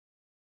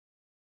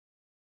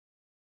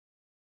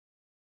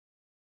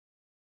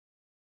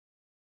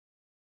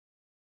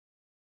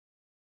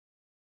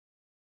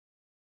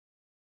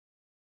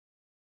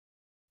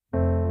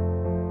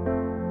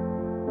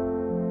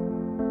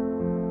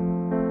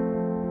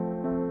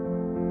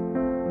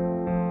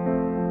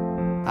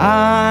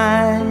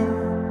I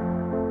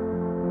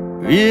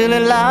really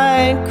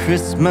like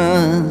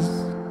Christmas.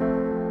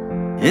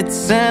 It's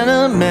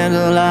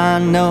sentimental, I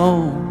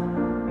know.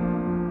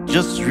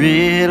 Just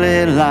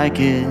really like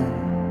it.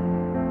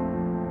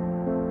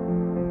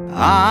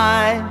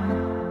 I'm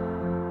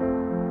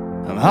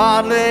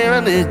hardly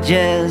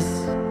religious.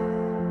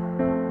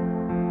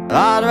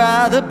 I'd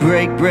rather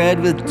break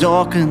bread with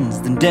Dawkins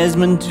than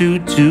Desmond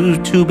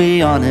Tutu, to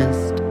be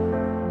honest.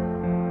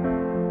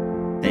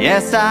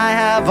 Yes, I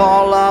have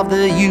all of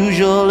the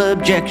usual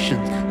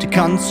objections to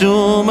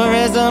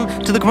consumerism,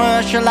 to the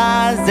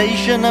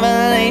commercialization of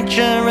an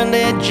ancient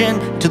religion,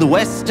 to the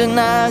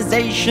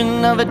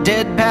westernization of a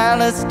dead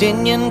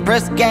Palestinian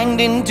press ganged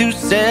into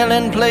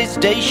selling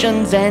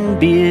PlayStations and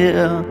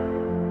beer.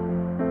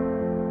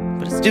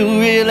 But I still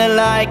really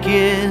like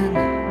it.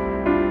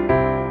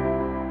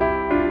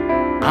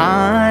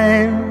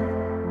 I'm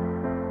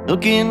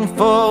looking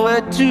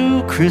forward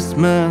to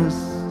Christmas.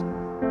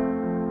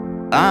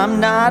 I'm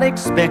not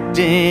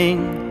expecting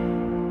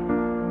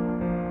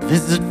a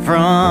visit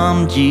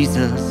from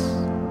Jesus.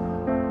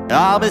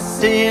 I'll be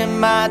seeing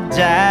my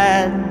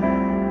dad,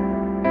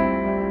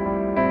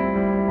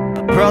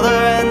 my brother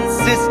and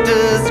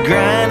sisters,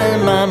 gran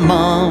and my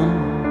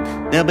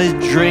mom. They'll be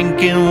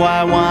drinking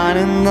white wine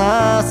in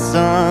the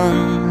sun.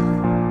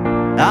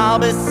 I'll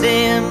be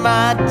seeing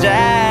my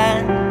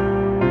dad,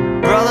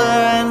 brother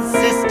and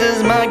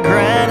sisters, my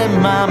gran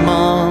and my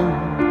mom.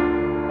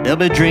 They'll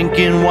be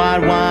drinking white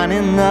wine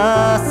in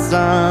the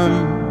sun.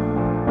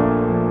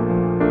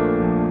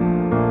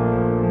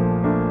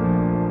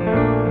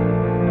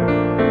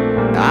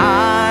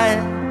 I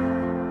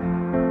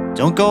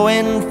don't go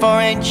in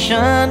for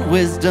ancient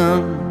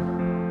wisdom.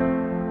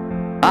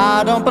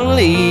 I don't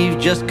believe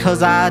just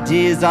 'cause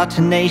ideas are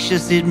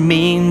tenacious it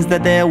means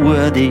that they're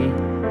worthy.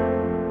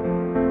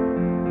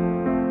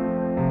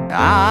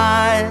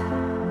 I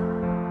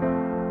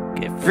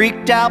get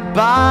freaked out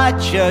by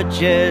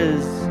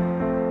churches.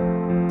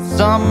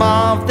 Some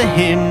of the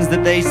hymns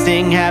that they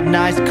sing have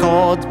nice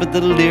chords, but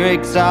the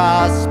lyrics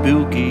are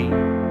spooky.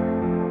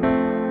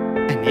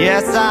 And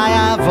yes, I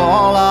have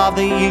all of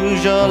the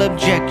usual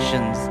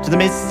objections to the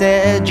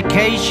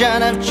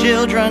miseducation of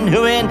children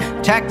who in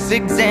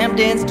tax-exempt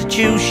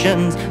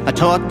institutions are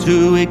taught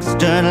to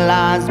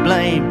externalize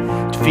blame,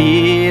 to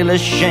feel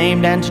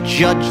ashamed and to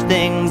judge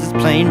things as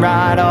plain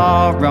right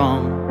or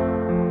wrong.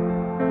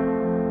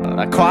 But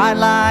I quite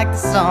like the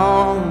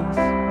songs.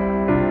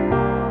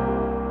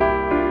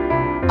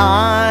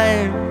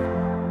 I'm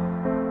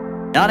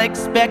not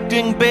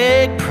expecting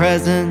big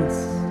presents.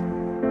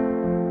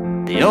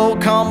 The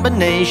old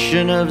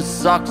combination of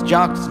socks,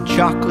 jocks, and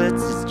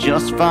chocolates is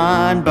just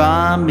fine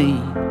by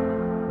me.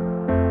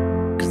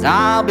 'Cause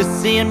I'll be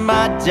seeing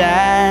my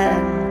dad,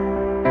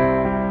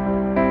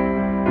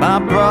 my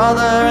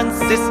brother and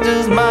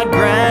sisters, my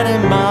gran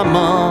and my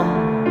mom.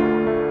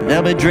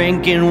 They'll be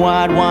drinking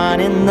white wine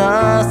in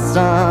the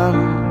sun.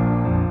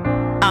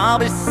 I'll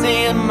be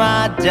seeing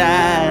my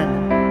dad,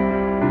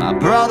 my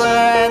brother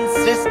and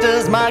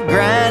sisters, my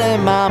gran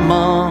and my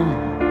mom.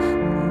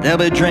 They'll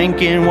be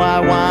drinking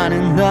white wine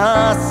in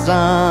the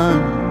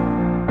sun.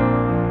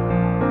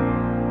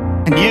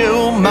 And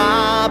you,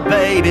 my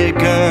baby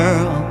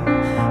girl,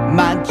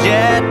 my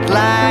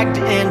jet-lagged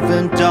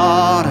infant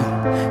daughter,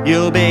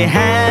 you'll be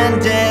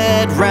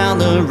handed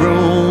round the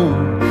room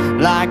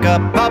like a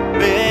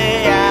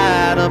puppy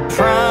at a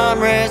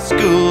primary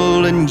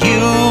school. And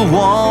you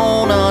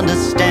won't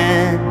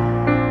understand,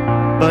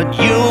 but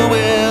you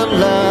will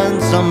learn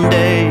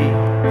someday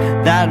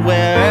that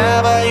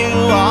wherever you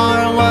are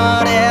and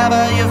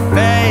whatever you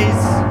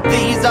face,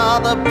 these are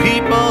the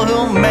people who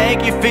make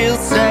you feel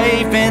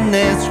safe in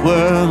this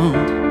world.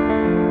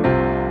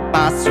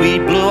 My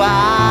sweet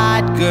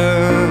blue-eyed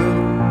girl.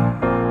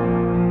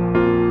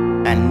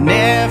 And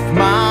if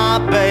my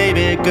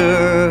baby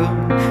girl,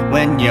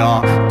 when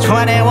you're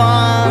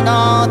 21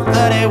 or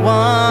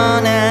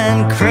 31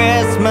 and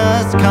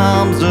Christmas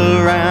comes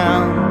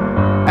around,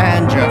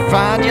 and you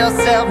find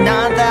yourself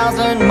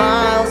 9,000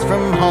 miles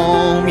from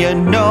home, you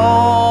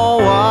know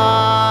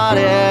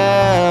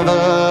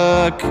whatever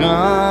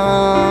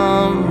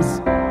comes,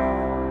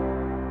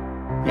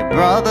 your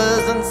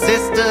brothers and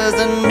sisters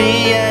and me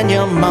and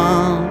your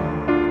mom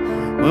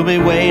will be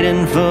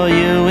waiting for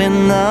you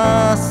in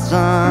the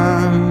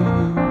sun.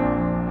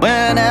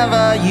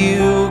 Whenever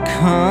you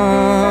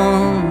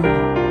come,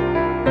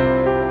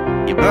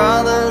 your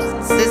brothers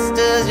and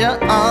sisters, your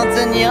aunts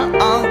and your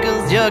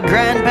uncles, your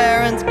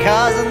grandparents,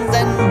 cousins,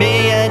 and me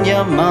and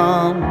your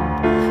mom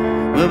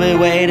will be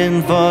waiting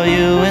for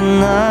you in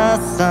the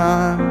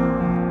sun,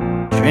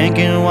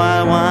 drinking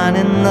white wine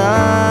in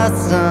the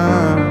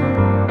sun.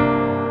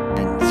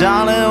 And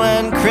darling,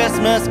 when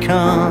Christmas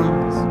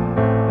comes,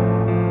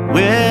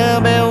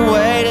 we'll be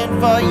waiting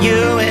for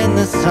you in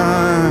the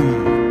sun,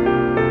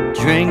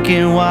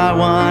 drinking white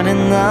wine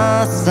in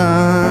the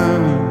sun,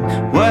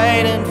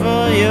 waiting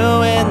for you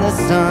in the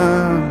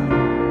sun,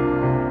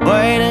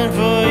 waiting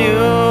for you.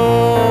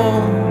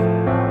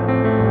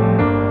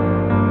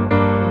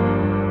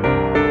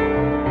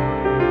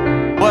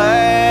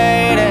 Waiting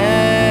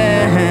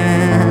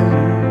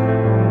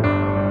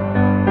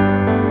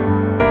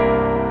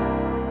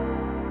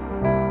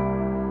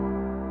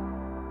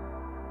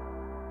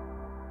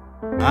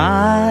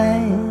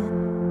I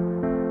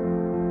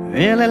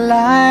really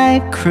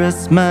like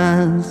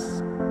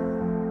Christmas.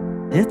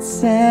 It's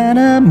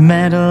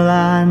sentimental,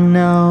 I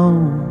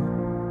know.